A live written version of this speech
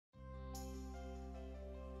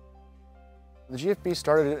The GFB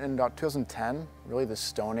started in about 2010, really the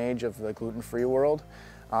stone age of the gluten-free world.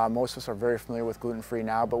 Most of us are very familiar with gluten-free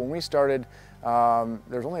now, but when we started,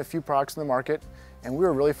 there's only a few products in the market, and we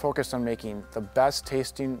were really focused on making the best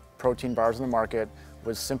tasting protein bars in the market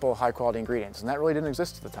with simple, high-quality ingredients, and that really didn't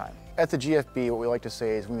exist at the time. At the GFB, what we like to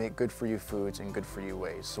say is we make good-for-you foods in good-for-you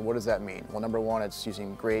ways. So what does that mean? Well, number one, it's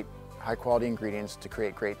using great, high-quality ingredients to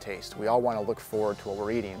create great taste. We all want to look forward to what we're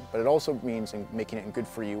eating, but it also means making it in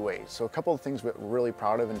good-for-you ways. So a couple of things we're really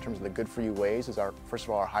proud of in terms of the good-for-you ways is first of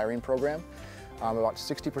all, our hiring program. About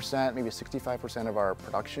 60%, maybe 65% of our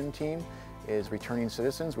production team is returning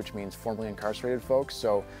citizens, which means formerly incarcerated folks.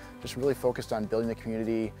 So just really focused on building the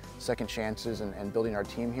community, second chances, and building our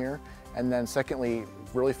team here. And then secondly,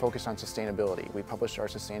 really focused on sustainability. We published our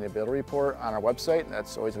sustainability report on our website.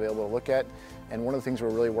 That's always available to look at. And one of the things we're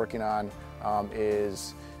really working on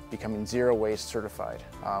is becoming zero waste certified.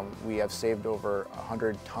 We have saved over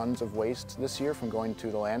 100 tons of waste this year from going to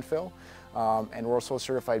the landfill. And we're also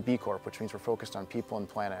certified B Corp, which means we're focused on people and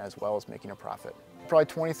planet as well as making a profit. Probably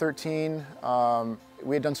 2013,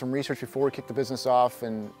 we had done some research before we kicked the business off,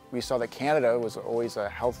 and we saw that Canada was always a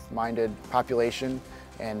health-minded population,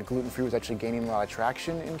 and gluten-free was actually gaining a lot of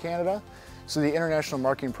traction in Canada. So the International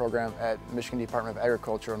Marketing Program at Michigan Department of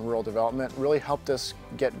Agriculture and Rural Development really helped us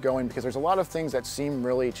get going, because there's a lot of things that seem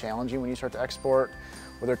really challenging when you start to export,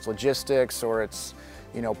 whether it's logistics or it's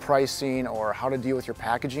pricing or how to deal with your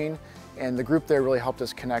packaging. And the group there really helped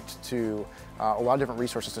us connect to a lot of different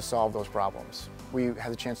resources to solve those problems. We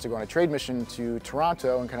had the chance to go on a trade mission to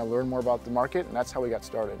Toronto and kind of learn more about the market, and that's how we got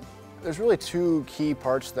started. There's really two key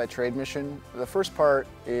parts to that trade mission. The first part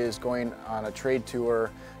is going on a trade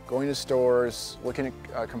tour, going to stores, looking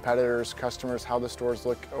at competitors, customers, how the stores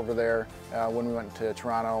look over there when we went to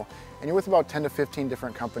Toronto. And you're with about 10 to 15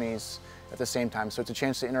 different companies at the same time. So it's a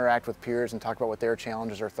chance to interact with peers and talk about what their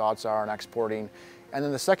challenges or thoughts are on exporting. And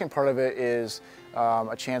then the second part of it is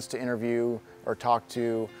a chance to interview or talk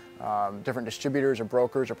to different distributors or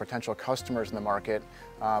brokers or potential customers in the market,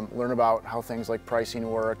 learn about how things like pricing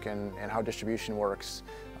work and how distribution works.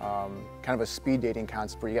 Kind of a speed dating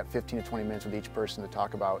concept where you got 15 to 20 minutes with each person to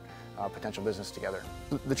talk about potential business together.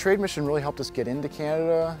 The trade mission really helped us get into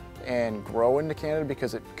Canada and grow into Canada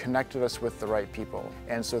because it connected us with the right people.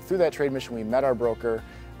 And so through that trade mission, we met our broker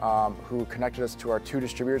who connected us to our 2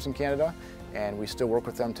 distributors in Canada, and we still work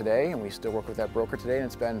with them today, and we still work with that broker today, and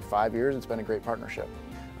it's been 5 years. It's been a great partnership.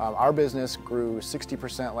 Our business grew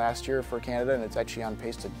 60% last year for Canada, and it's actually on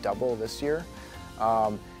pace to double this year.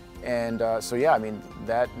 So yeah, I mean,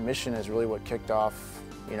 that mission is really what kicked off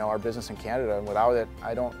our business in Canada, and without it,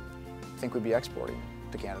 I don't think we'd be exporting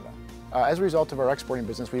to Canada. As a result of our exporting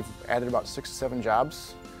business, we've added about 6 to 7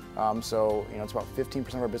 jobs. So it's about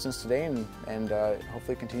 15% of our business today, and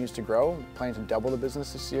hopefully continues to grow. Planning to double the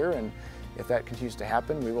business this year, and if that continues to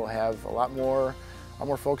happen, we will have a lot more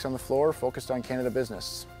folks on the floor focused on Canada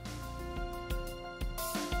business.